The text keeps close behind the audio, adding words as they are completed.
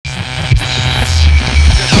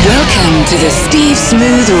Welcome to the Steve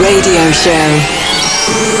Smooth Radio Show.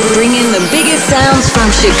 Bringing the biggest sounds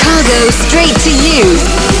from Chicago straight to you.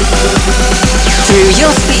 Through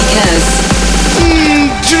your speakers.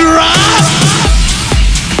 Drop!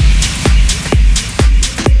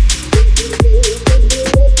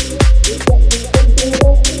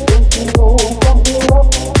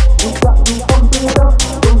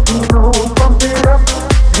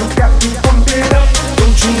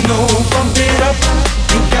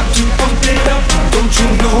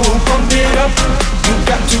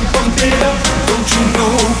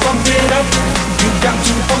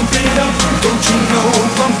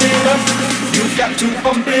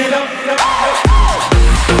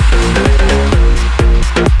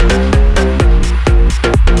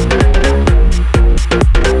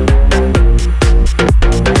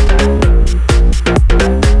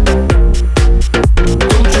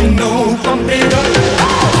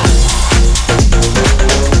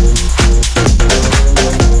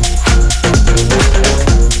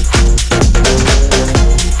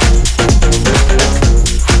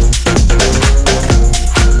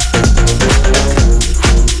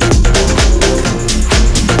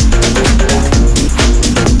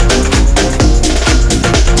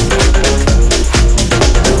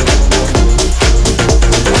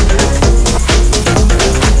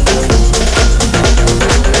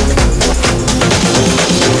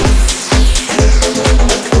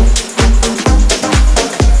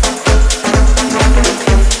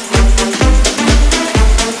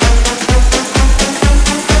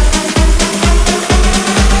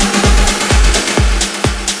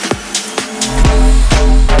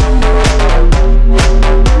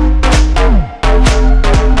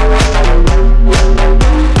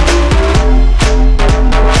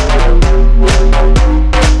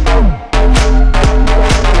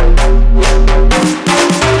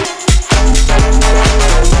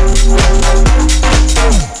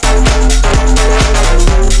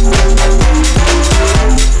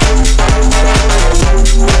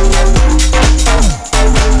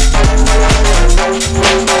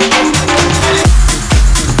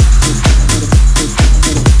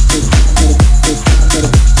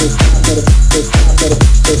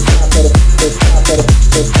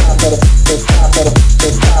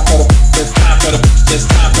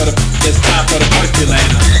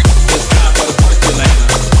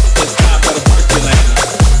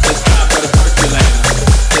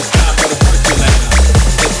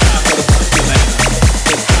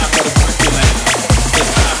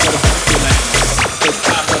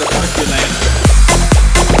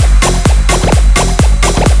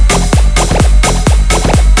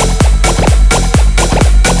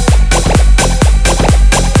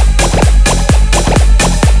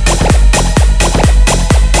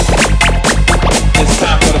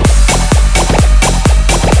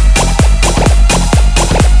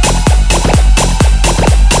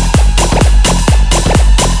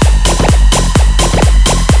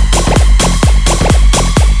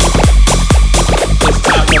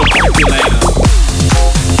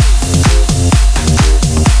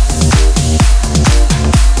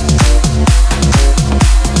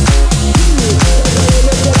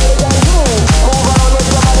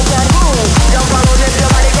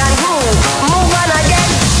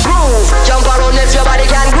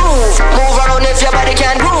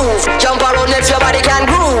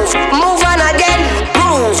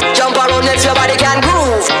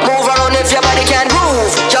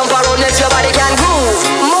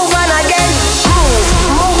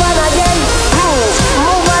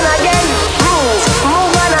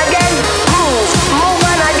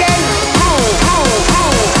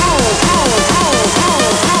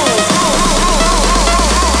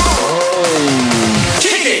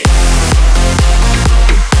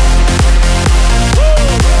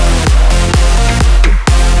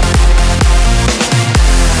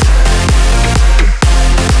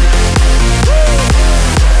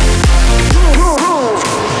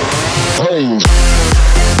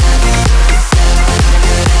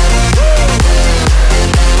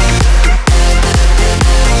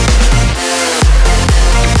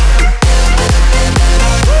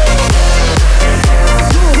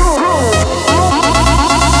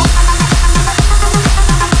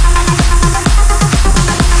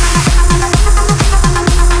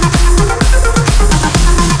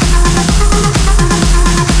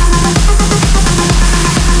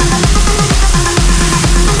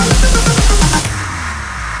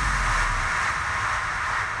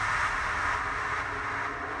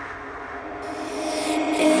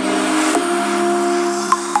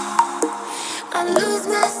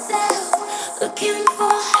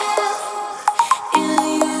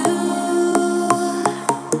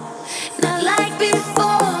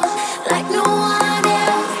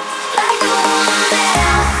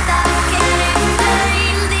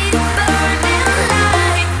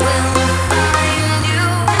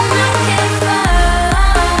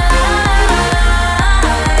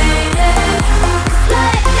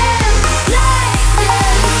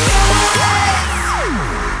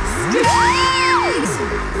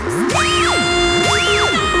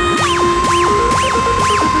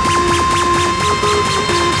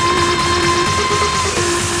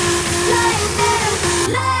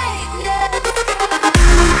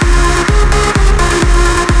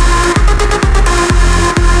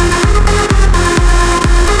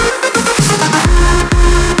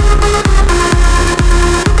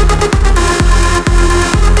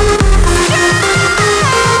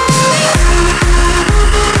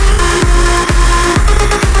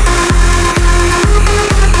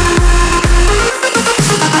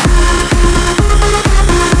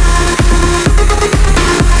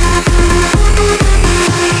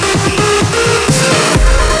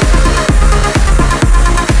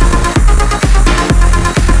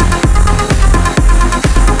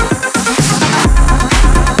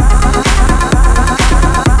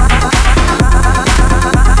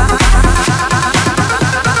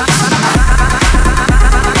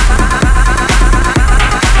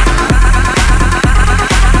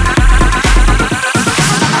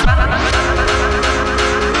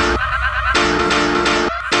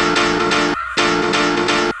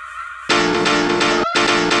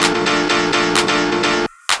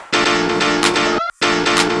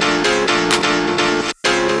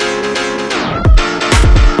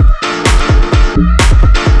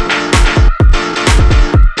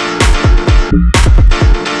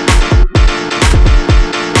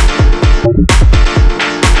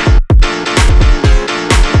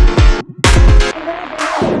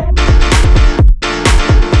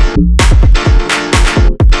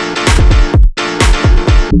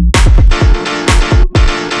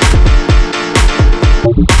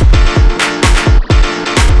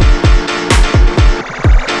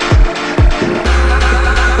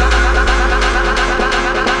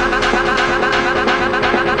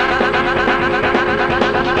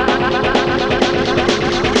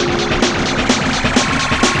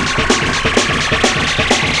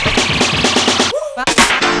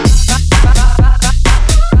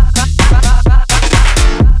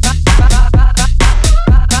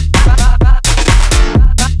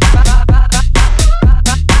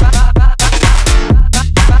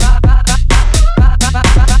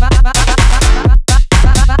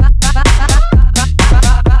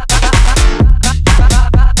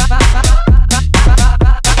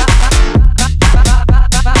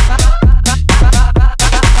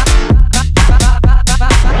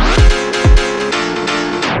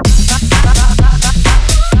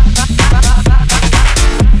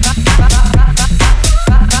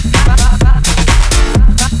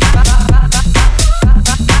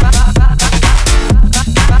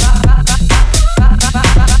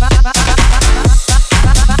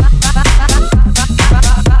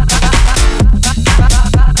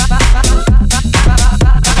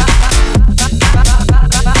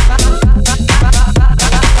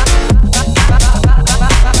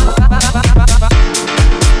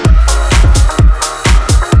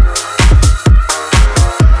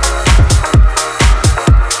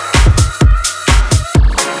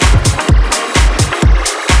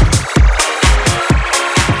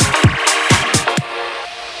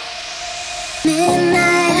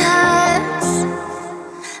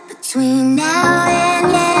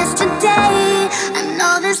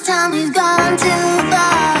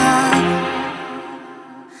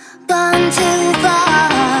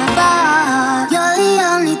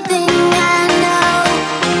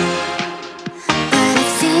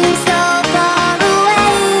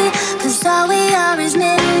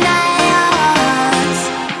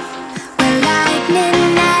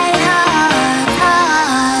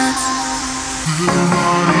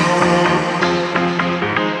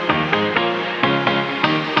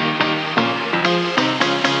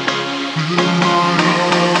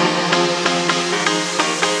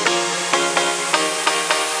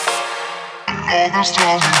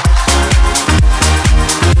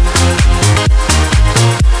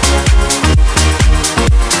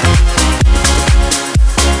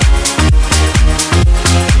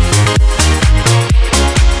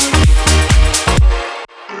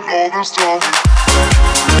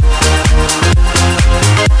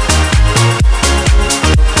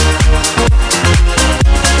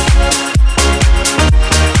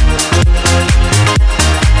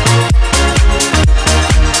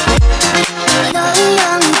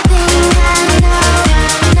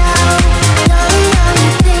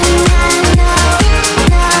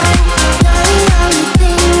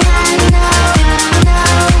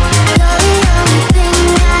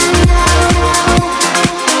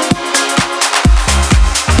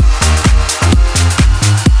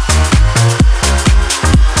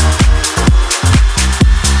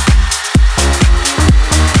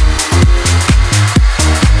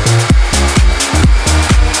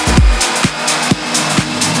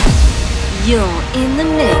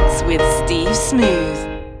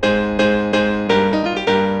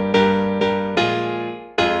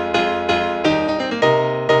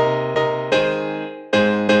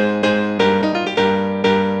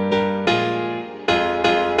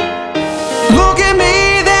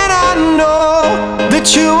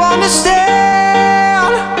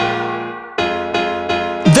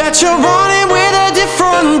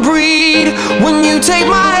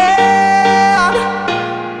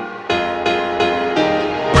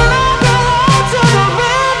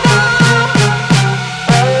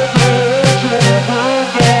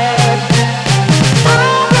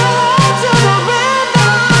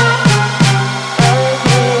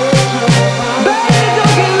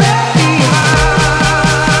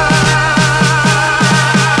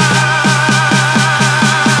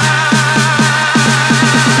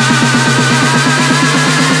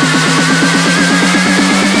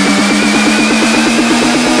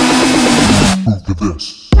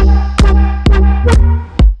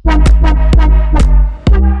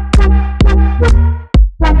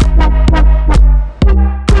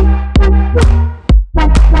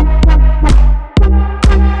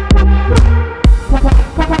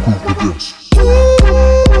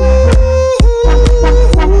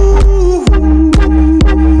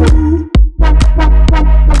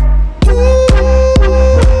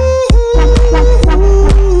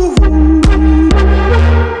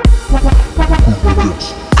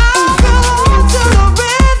 this.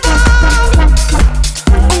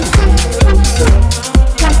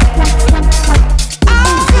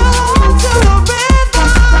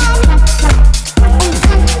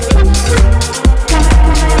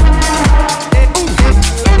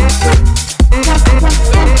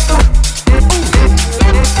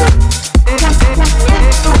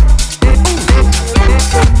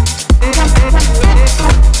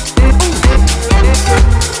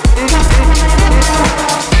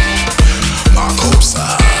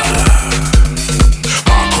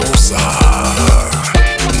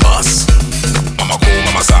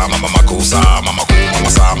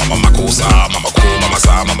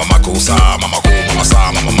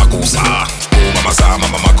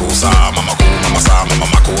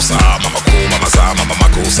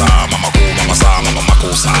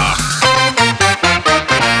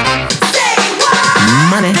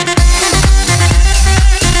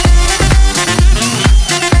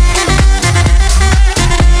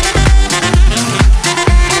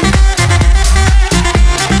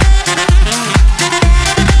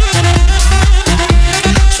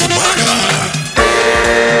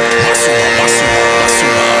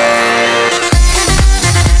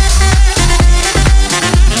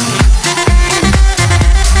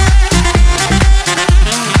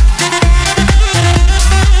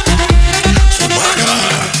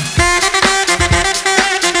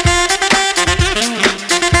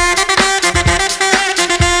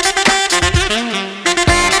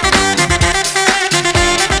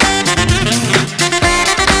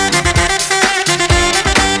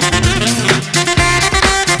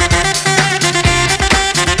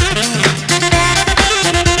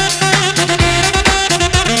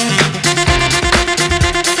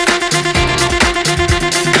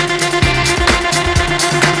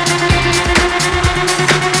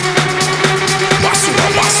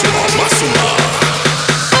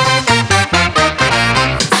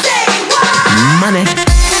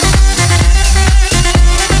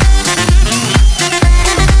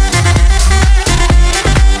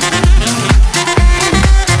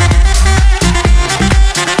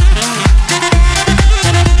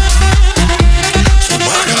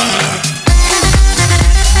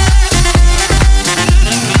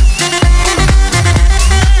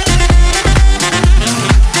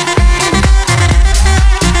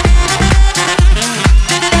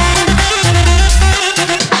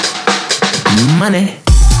 money.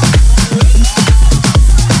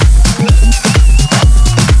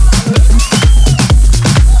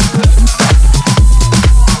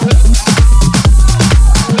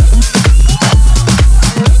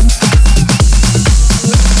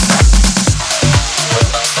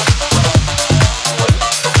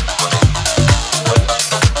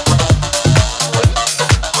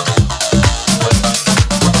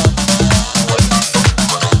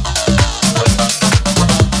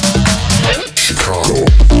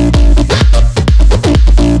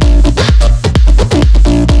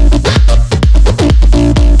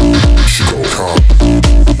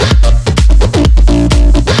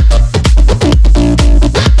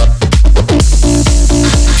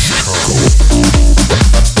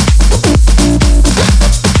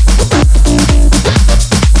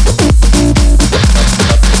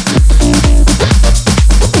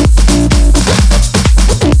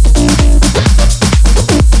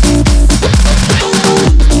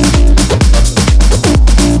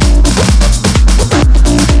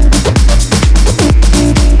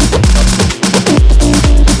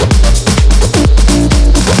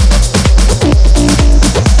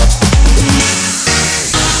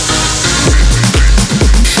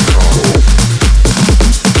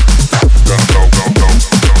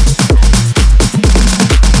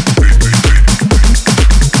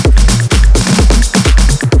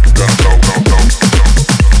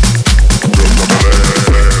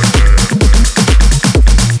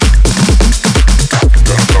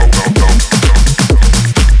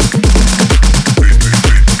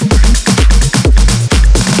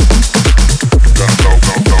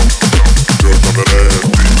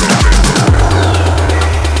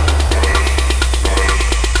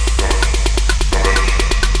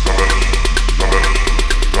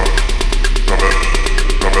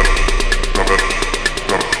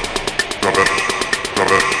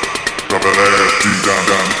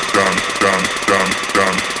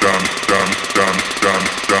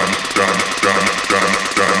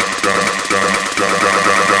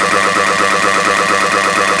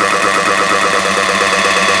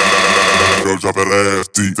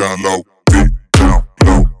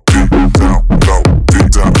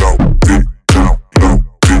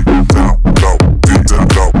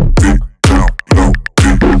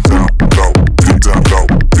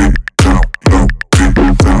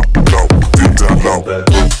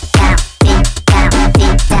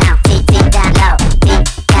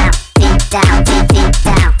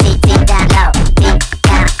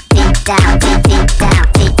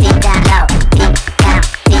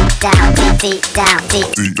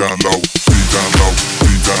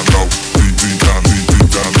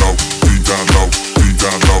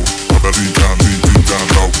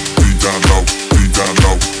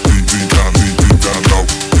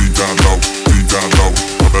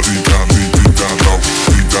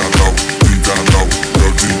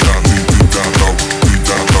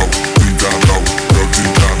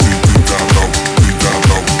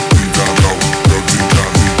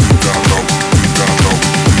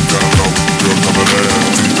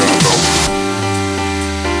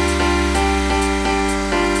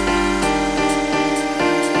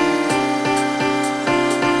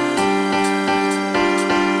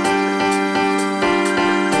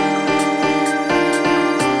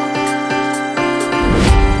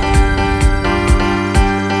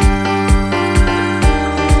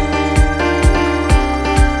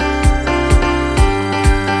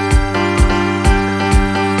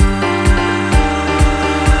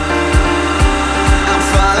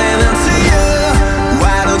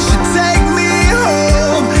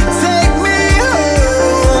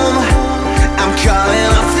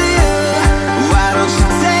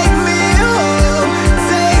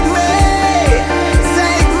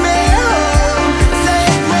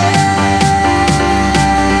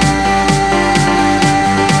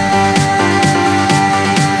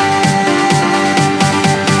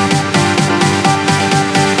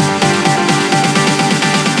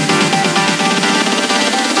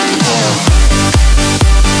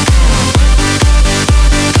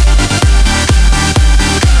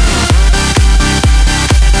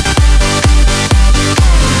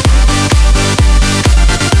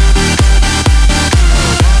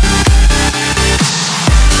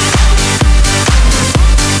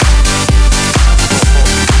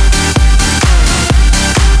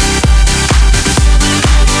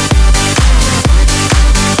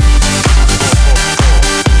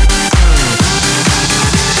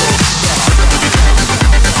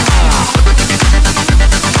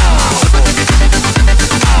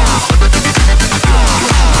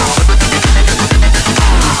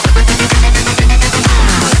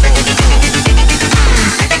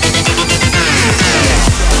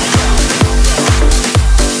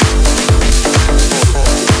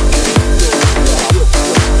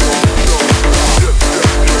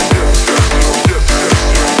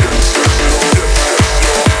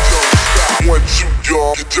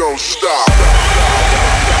 don't stop.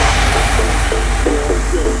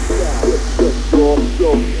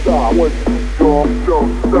 Don't stop. When you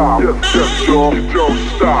don't stop. Yes, yes, you don't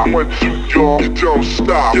stop. When you don't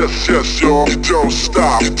stop. Yes, yes, you don't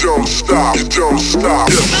stop. Don't stop. Don't stop.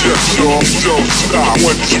 Yes, yes, you don't stop.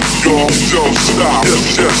 When you don't stop.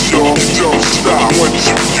 Yes, yes, you don't stop. When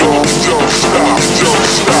you don't stop. Don't stop.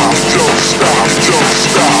 Don't stop. Don't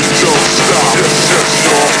stop. Don't stop. Yes, yes,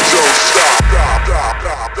 you don't stop.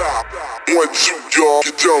 When you don't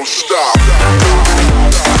stop. Don't stop.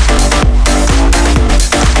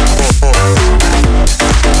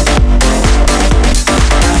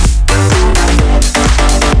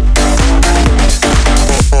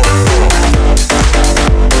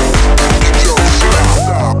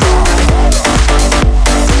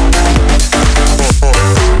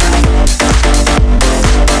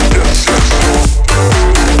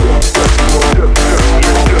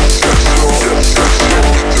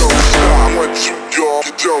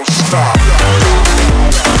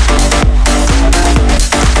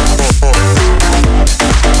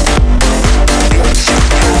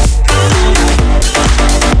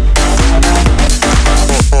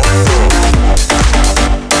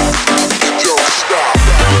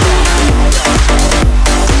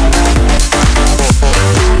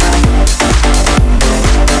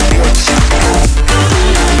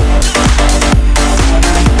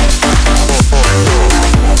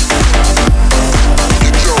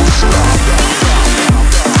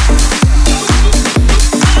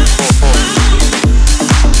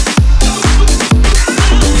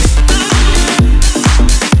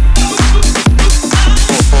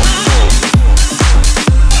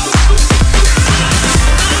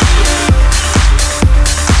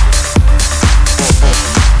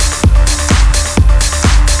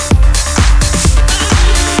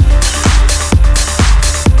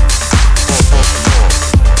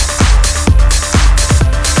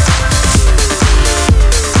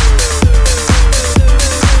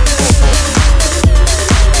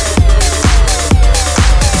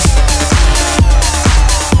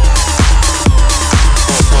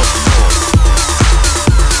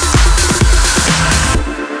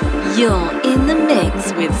 You're in the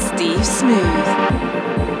mix with Steve Smooth.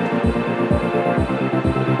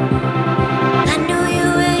 I knew you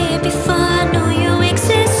were here before I knew you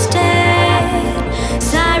existed.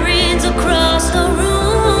 Sirens across the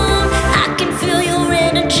room. I can feel your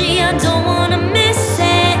energy, I don't wanna miss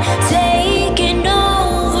it. Taking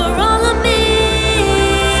over all of me.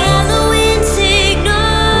 Following signals.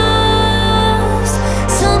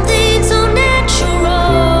 Something so natural.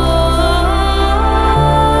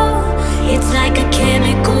 It's like a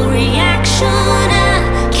chemical reaction.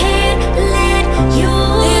 I can't let you.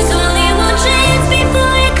 There's only one chance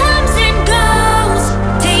before it comes and goes.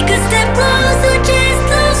 Take a step closer, just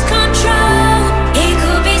lose control. It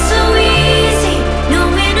could be so easy,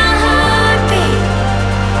 knowing a heartbeat.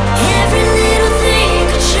 Every little thing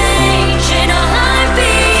could change in a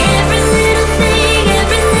heartbeat. Every little thing,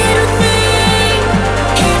 every little thing.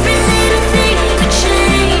 Every little thing could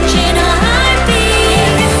change in a heartbeat.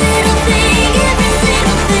 Every little thing, every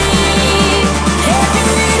little thing. Every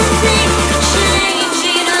little thing could change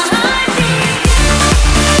in a heartbeat.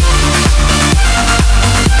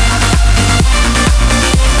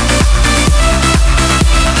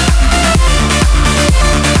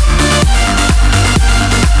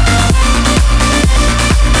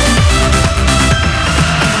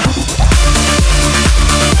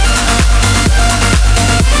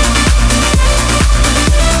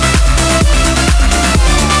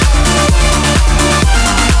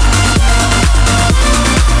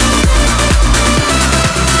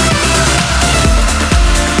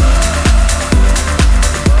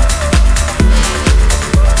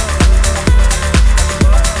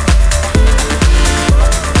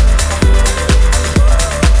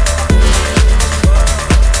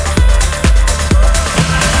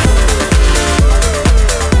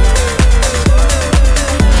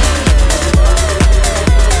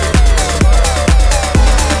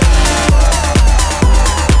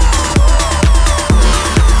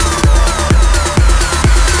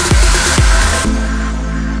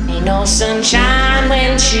 Ain't no sunshine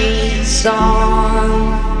when she's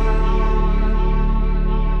gone.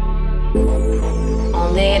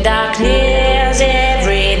 Only darkness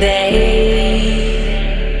every day.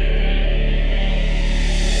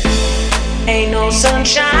 Ain't no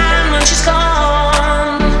sunshine when she's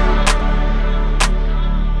gone.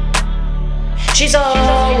 She's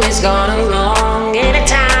always gone along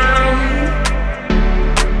anytime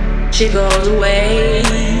she goes away.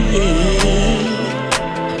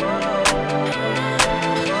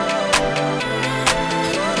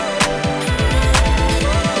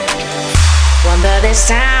 this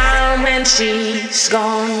town when she's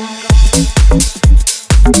gone.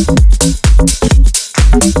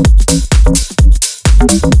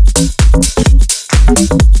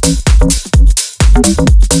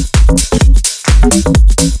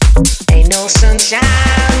 Ain't no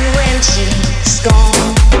sunshine when she's gone.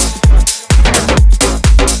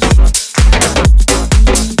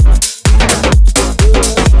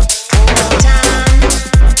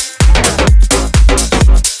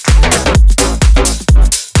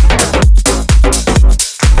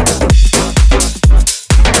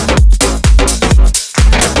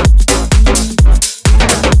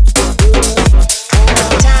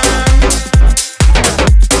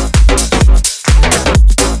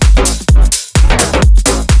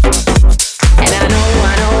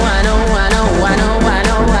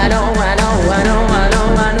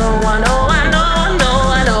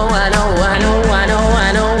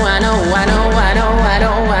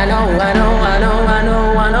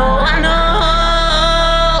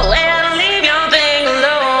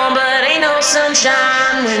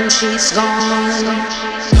 Sunshine when she's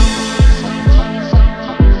gone.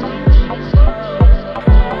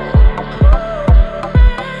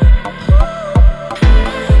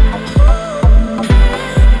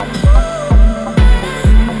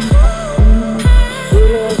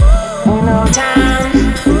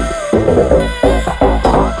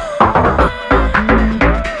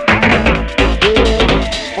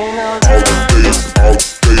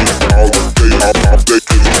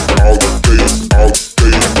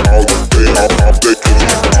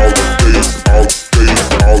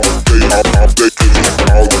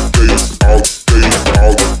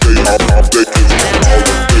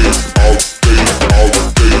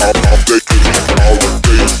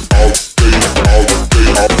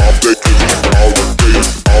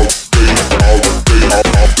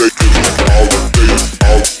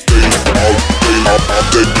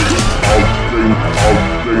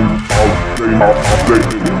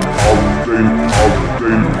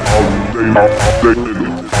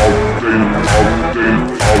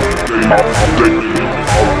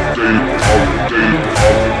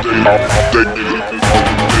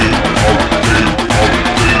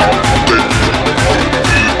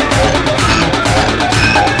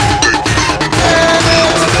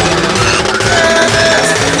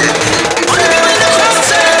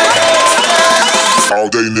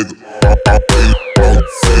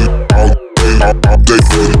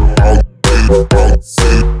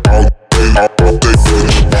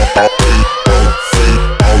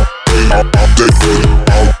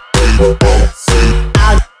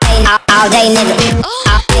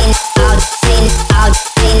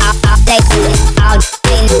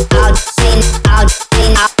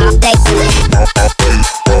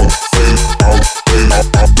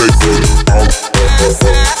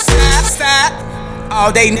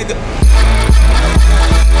 All day, nigga.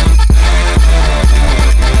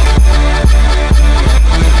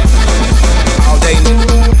 All day, nigga.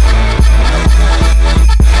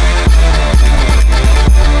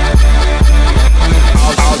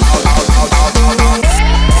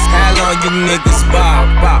 How long you niggas bop?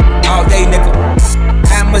 All day, nigga.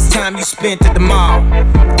 How much time you spent at the mall?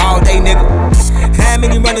 All day, nigga. How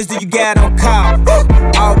many runners do you got on call?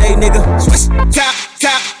 All day, nigga. Switch top,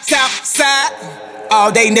 side. All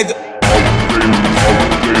day, nigga.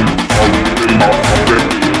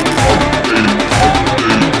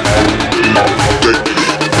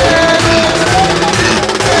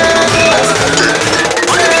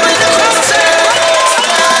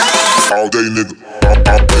 All day, nigga.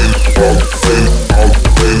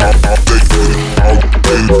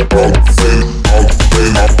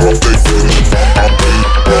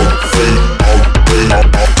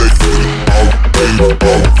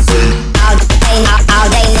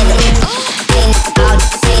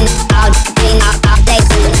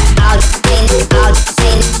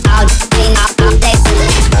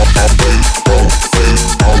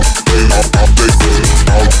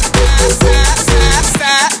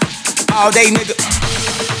 All day, nigga.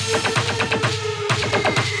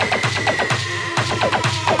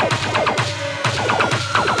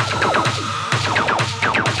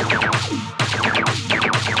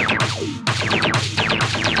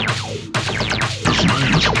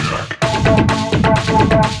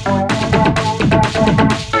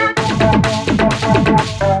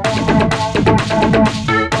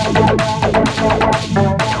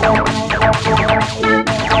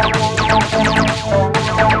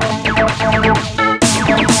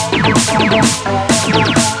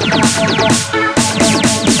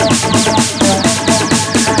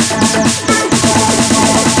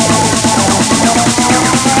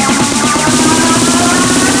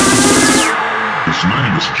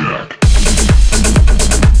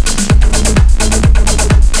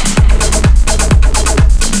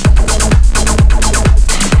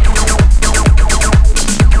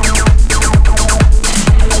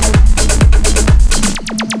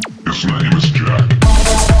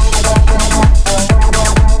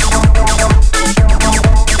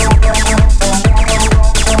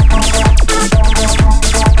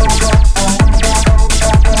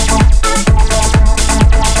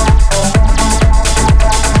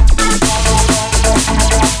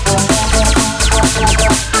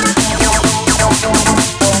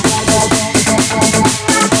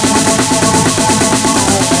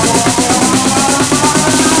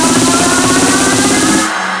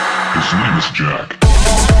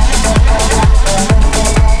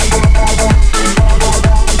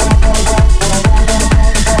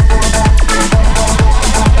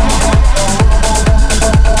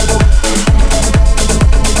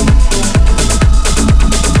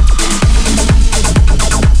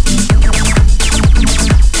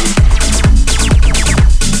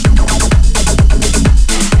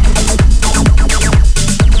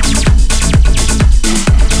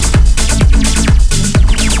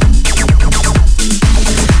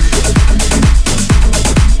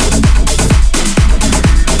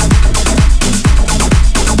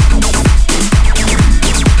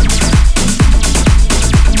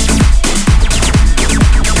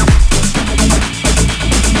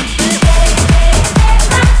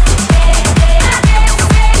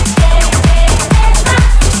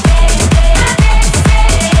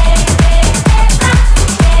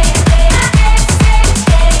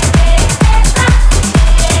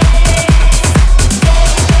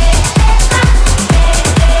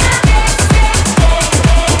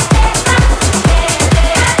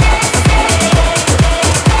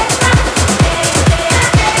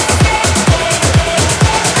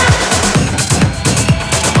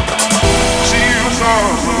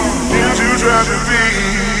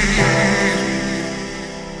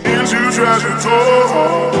 into treasure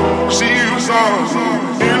trove. See you songs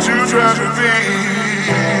into treasure thieves,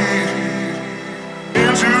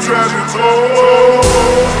 into treasure trove.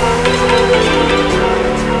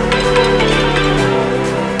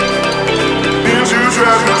 Into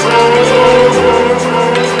treasure trove.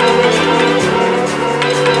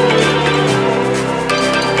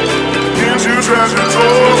 Into treasure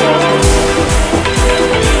trove.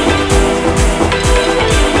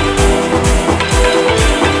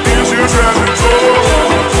 Treasure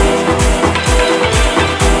trove.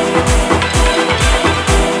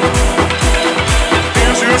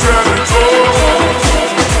 Into treasure trove.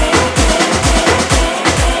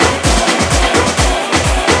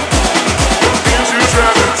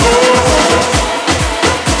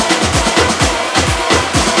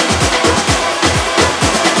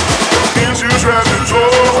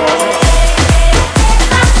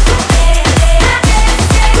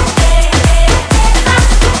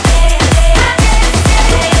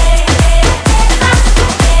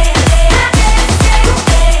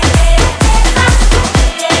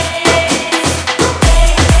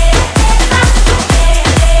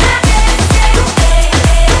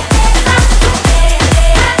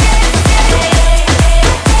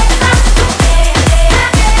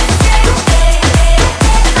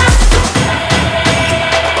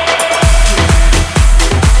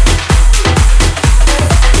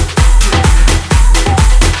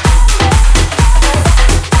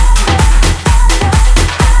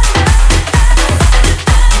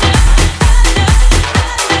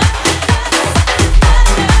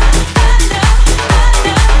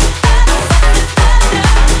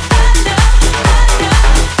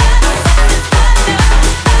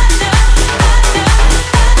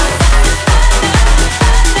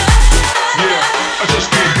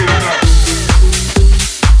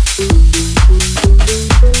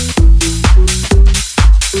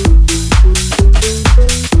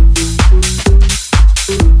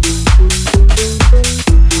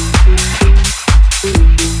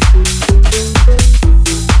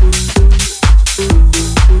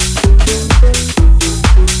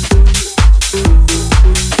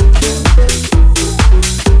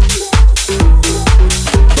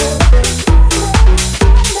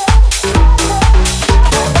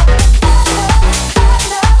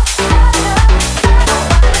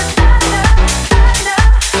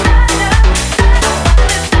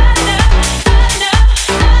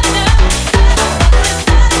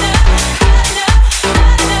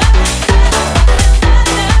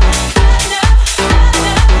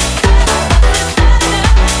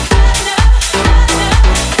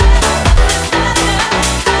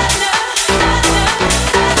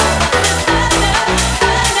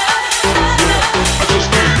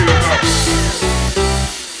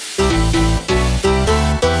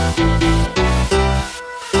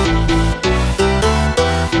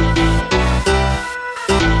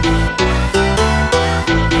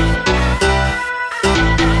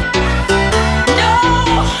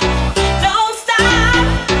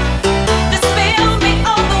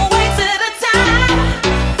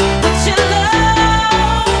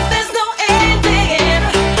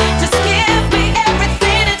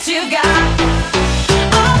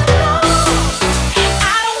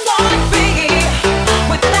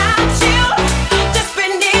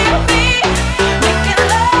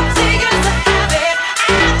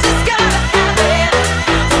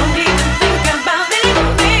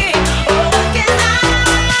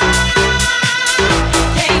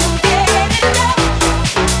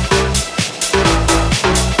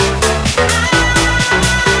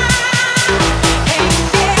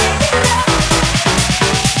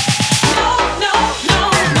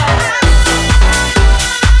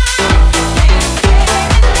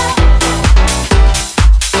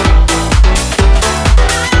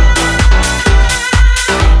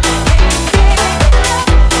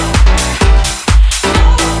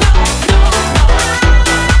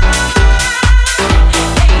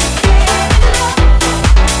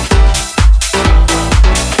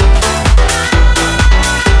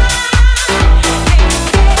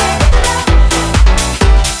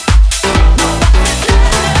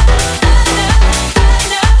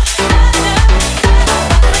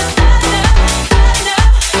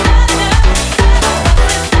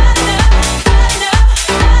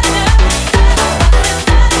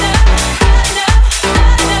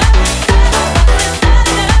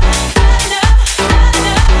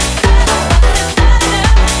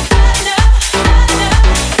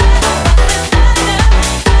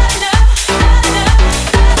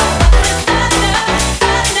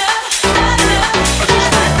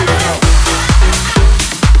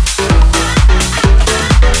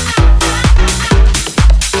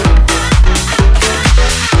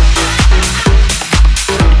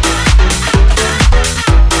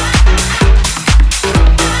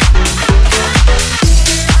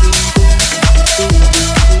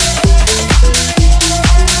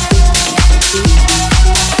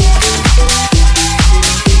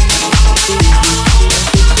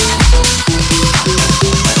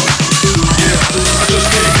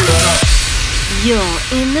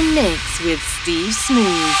 mix with Steve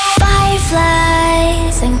Smooth.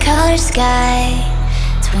 Fireflies and color sky,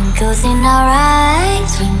 twinkles in our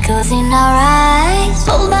eyes, twinkles in our eyes.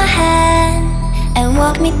 Hold my hand and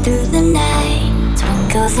walk me through the night.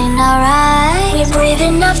 Twinkles in our eyes, we're brave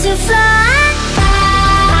enough to fly.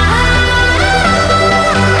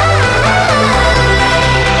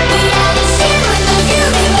 We are the zero in the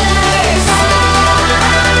universe.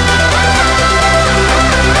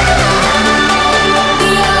 We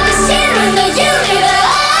are the zero in the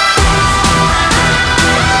universe.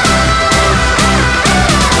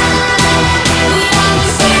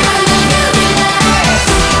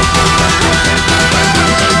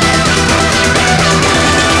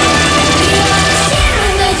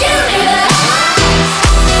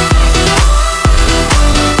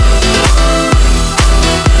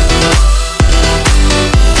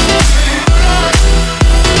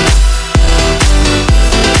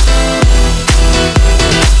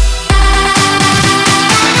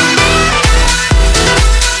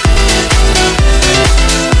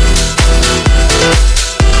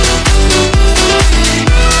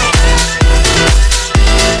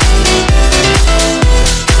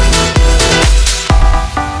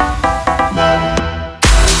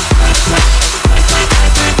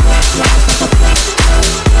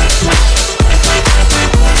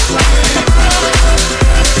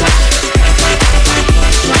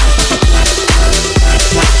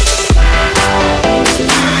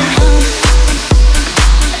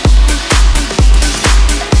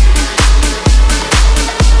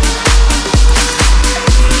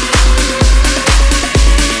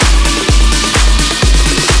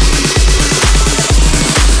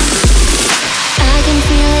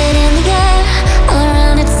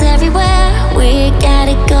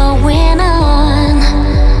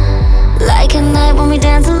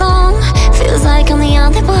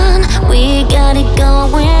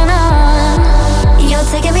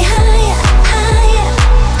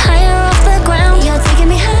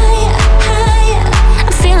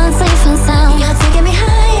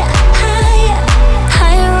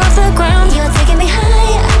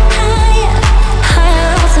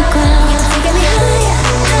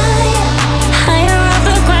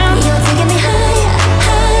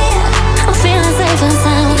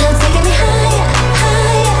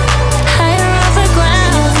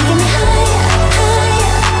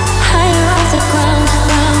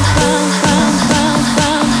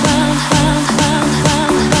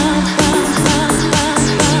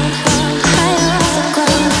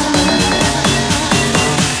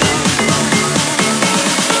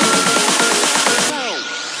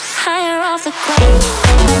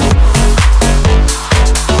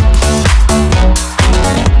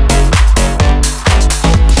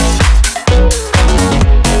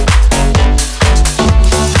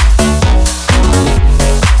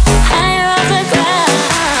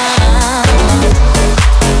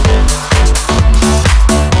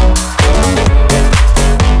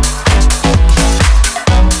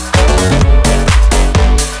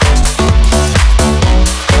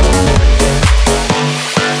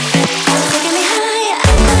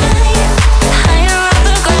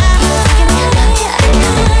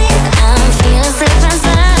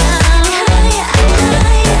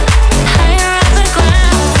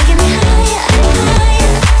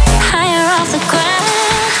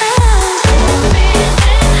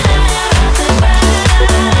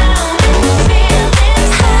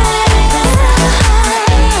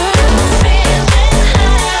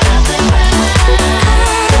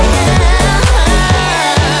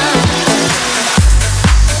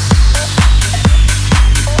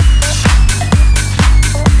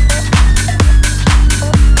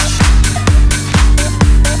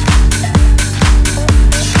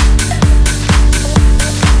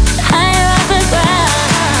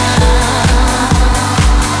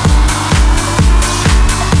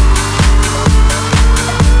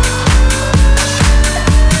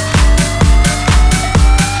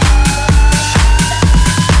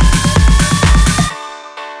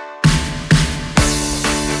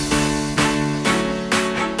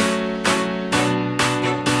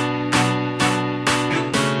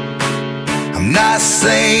 I'm not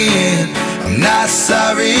saying I'm not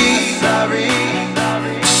sorry.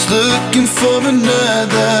 Just looking for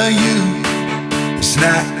another you. It's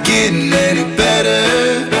not getting any better.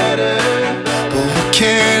 But what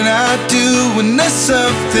can I do when there's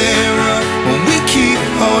something wrong? When we keep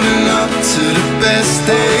holding up to the best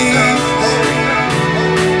days.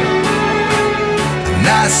 I'm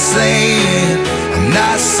not saying I'm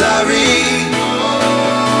not sorry.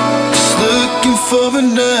 Just looking for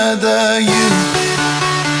another you.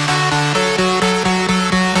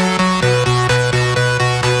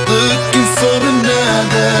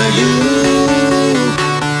 another you.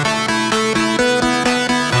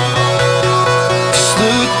 Just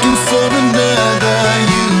looking for another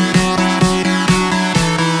you.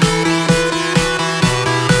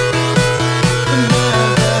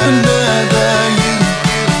 Another you.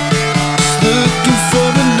 Just looking for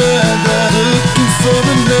another you.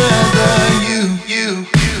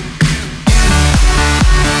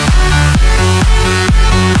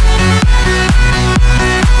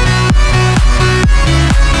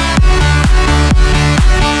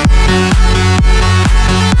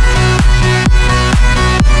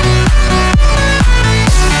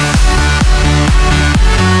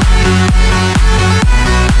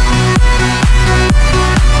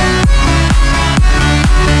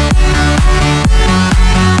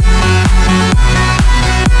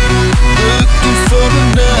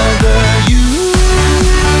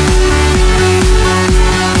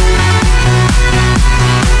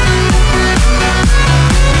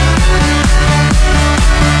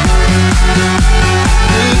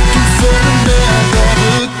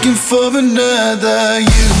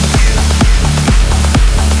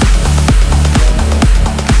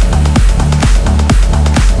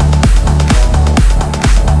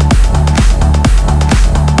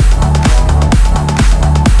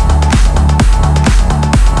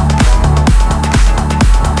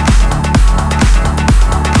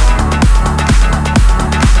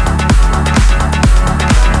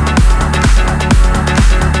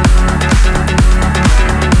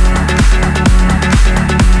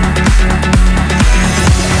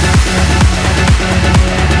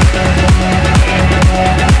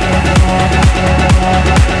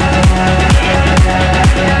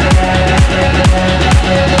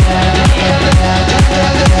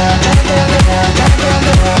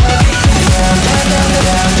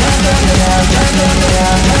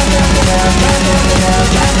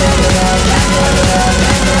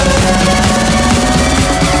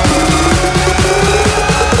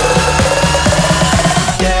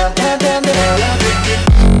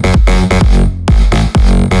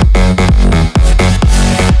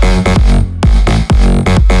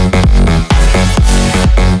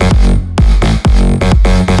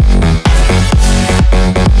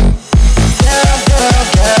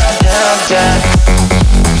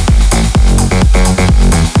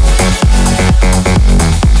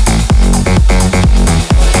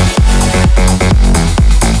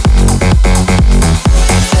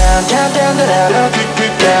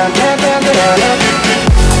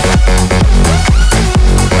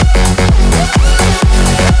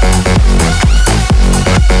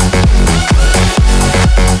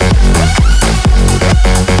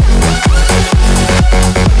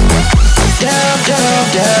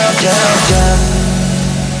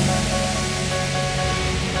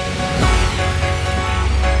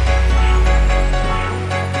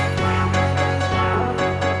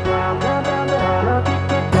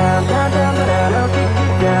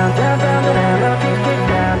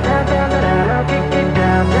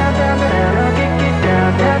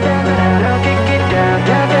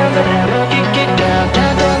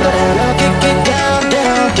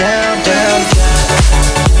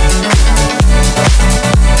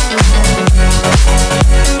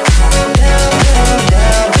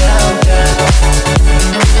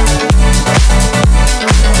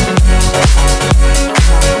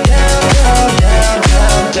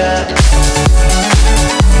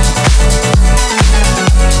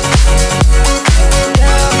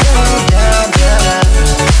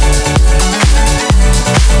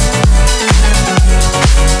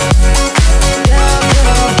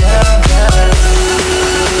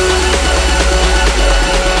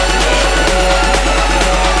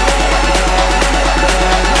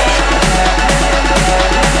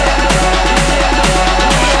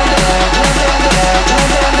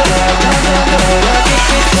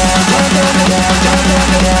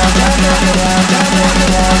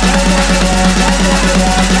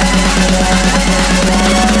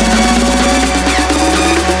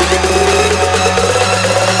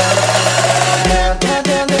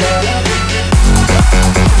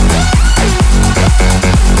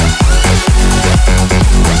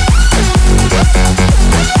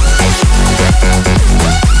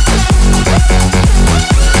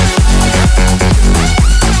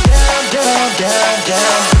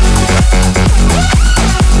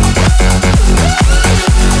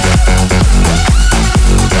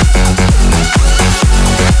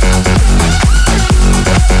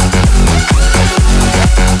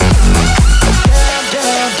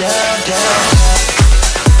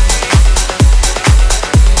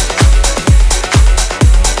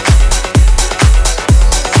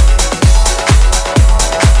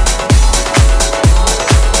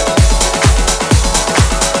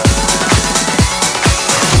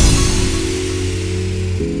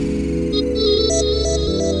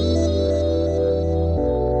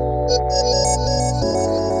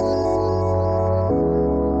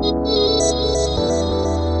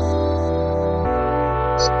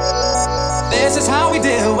 this is how we do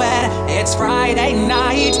it. It's Friday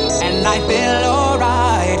night and I feel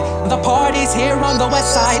alright. The party's here on the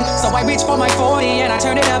west side, so I reach for my 40 and I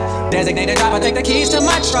turn it up. Designated driver, take the keys to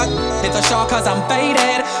my truck. Hit the shore cause I'm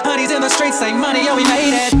faded. Honey's in the streets, say money, oh we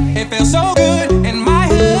made it. It feels so good in my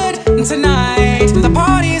hood tonight. The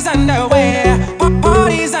party's underway,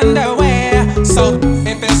 party's underway. So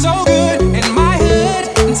it feels so good in my hood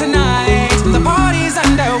tonight. The party's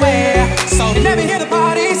underway. So let me hear the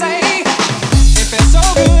party say. It feels so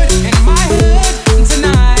good in my hood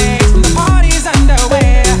tonight. The party's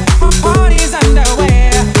underway, party's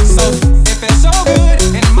underway. So it feels so good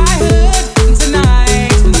in my hood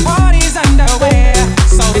tonight. The party's underway.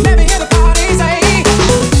 So let me hear the party say.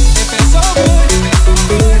 It feels so good.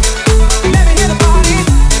 Let me hear the party.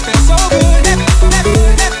 It feels so good. Let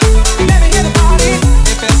me hear the party.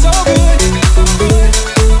 It feels so good.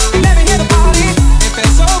 Let me hear the party. It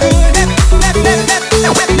feels so good.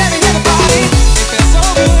 Let me hear the party. It feels so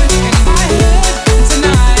good in my hood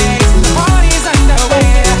tonight. The party's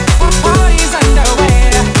underway. Party's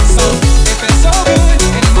underway. So it feels so good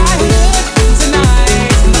in my hood tonight.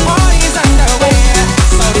 The party's underway.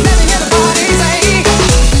 So let me hear the party say.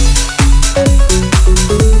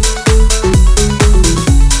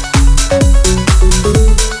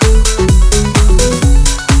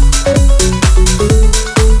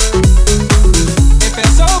 It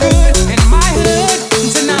feels so good in my hood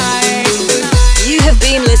tonight. You have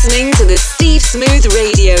been listening to the Steve Smooth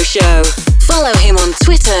Radio Show. Follow him on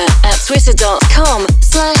Twitter at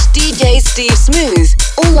twitter.com/DJ Steve Smooth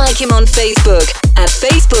or like him on Facebook at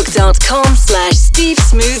facebook.com/Steve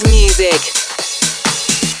Smooth Music.